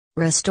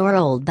Restore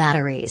old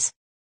batteries.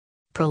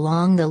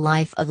 Prolong the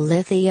life of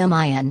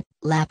lithium-ion,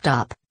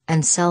 laptop,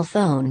 and cell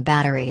phone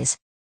batteries.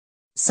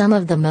 Some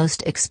of the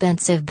most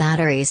expensive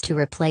batteries to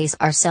replace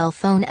are cell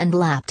phone and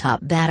laptop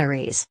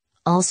batteries,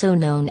 also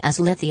known as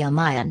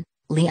lithium-ion,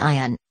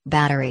 Li-ion,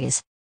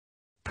 batteries.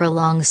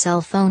 Prolong cell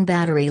phone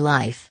battery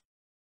life.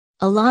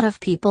 A lot of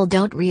people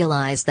don't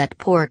realize that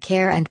poor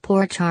care and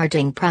poor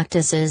charging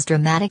practices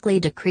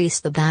dramatically decrease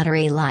the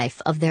battery life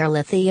of their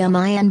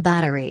lithium-ion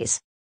batteries.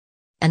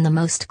 And the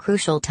most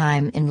crucial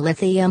time in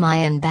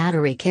lithium-ion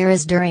battery care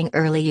is during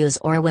early use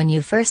or when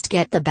you first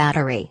get the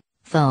battery,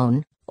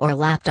 phone, or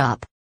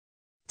laptop.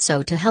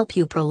 So to help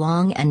you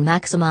prolong and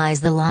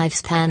maximize the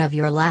lifespan of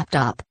your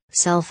laptop,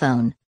 cell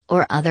phone,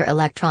 or other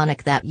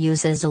electronic that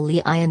uses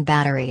Li-ion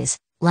batteries,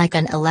 like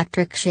an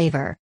electric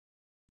shaver,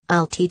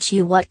 I'll teach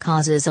you what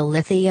causes a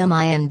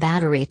lithium-ion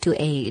battery to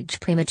age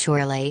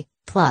prematurely,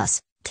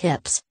 plus,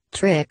 tips,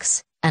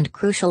 tricks, and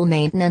crucial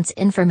maintenance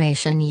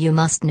information you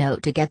must know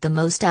to get the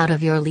most out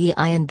of your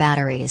Li-ion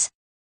batteries.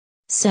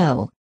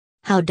 So,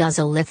 how does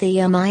a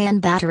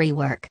lithium-ion battery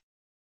work?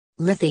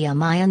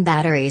 Lithium-ion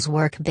batteries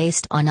work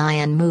based on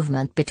ion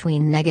movement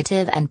between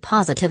negative and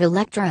positive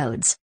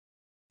electrodes.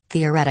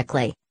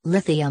 Theoretically,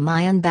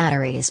 lithium-ion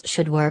batteries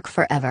should work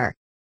forever.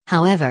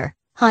 However,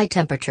 high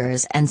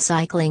temperatures and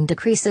cycling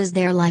decreases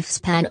their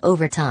lifespan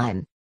over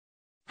time.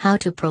 How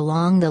to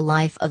prolong the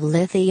life of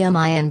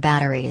lithium-ion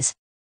batteries.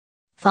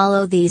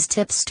 Follow these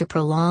tips to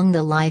prolong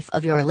the life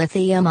of your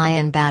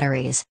lithium-ion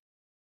batteries.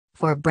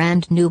 For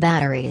brand new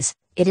batteries,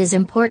 it is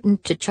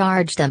important to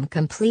charge them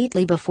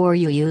completely before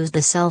you use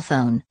the cell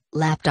phone,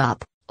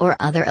 laptop, or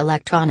other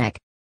electronic.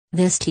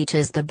 This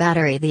teaches the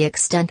battery the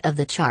extent of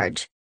the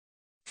charge.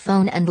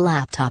 Phone and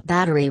laptop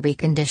battery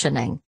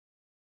reconditioning.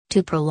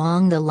 To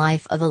prolong the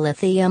life of a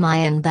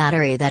lithium-ion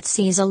battery that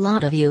sees a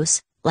lot of use,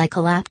 like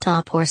a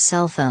laptop or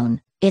cell phone,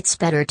 it's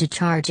better to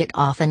charge it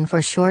often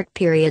for short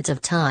periods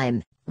of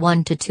time,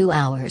 1 to 2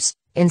 hours,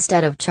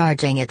 instead of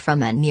charging it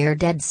from a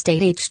near-dead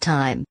state each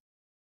time.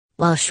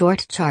 While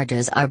short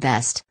charges are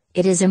best,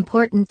 it is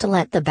important to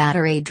let the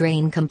battery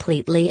drain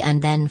completely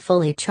and then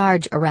fully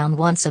charge around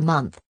once a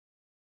month.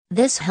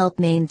 This helps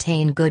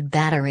maintain good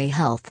battery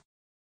health.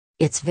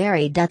 It's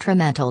very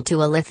detrimental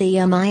to a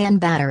lithium-ion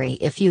battery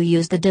if you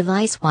use the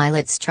device while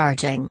it's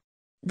charging.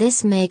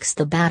 This makes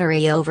the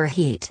battery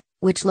overheat,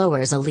 which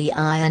lowers a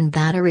Li-ion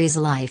battery's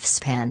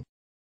lifespan.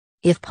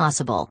 If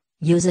possible,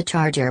 use a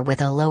charger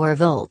with a lower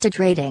voltage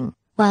rating.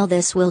 While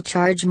this will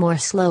charge more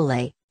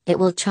slowly, it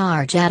will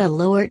charge at a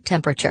lower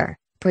temperature,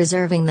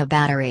 preserving the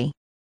battery.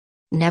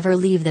 Never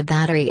leave the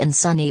battery in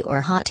sunny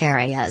or hot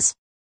areas.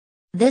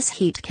 This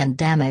heat can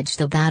damage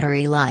the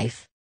battery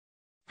life.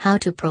 How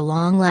to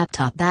prolong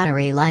laptop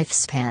battery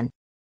lifespan.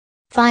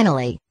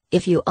 Finally,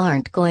 if you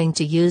aren't going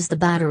to use the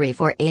battery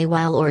for a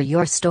while or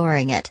you're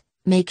storing it,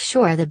 make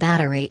sure the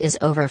battery is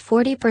over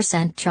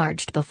 40%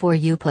 charged before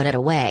you put it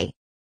away.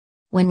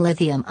 When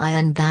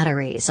lithium-ion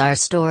batteries are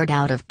stored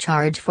out of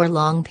charge for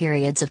long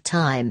periods of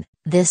time,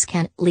 this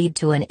can lead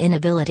to an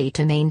inability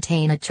to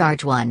maintain a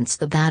charge once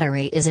the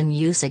battery is in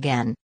use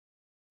again.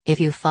 If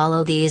you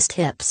follow these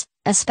tips,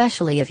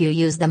 especially if you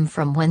use them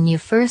from when you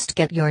first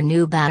get your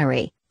new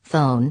battery,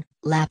 phone,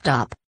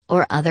 laptop,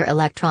 or other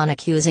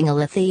electronic using a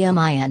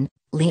lithium-ion,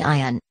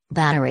 Li-ion,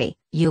 battery,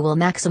 you will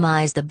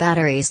maximize the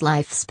battery's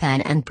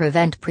lifespan and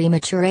prevent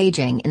premature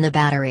aging in the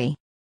battery.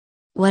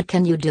 What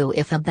can you do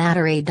if a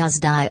battery does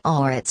die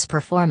or its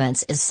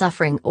performance is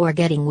suffering or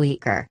getting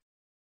weaker?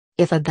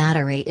 If a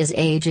battery is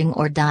aging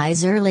or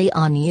dies early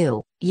on,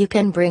 you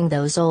can bring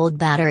those old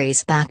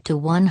batteries back to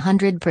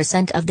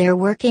 100% of their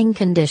working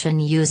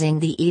condition using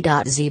the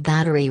EZ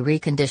Battery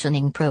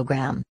Reconditioning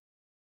program.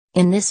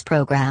 In this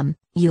program,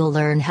 you'll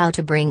learn how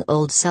to bring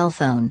old cell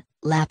phone,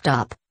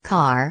 laptop,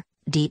 car,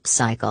 deep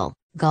cycle,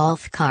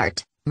 golf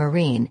cart,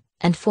 marine,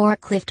 and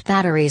forklift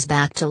batteries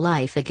back to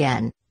life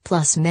again,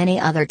 plus many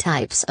other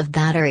types of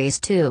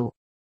batteries too.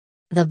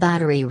 The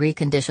battery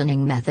reconditioning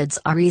methods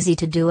are easy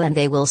to do and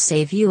they will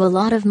save you a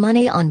lot of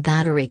money on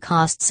battery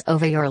costs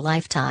over your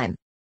lifetime.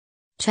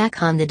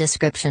 Check on the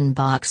description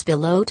box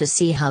below to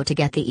see how to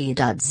get the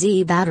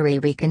EZ Battery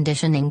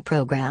Reconditioning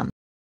program.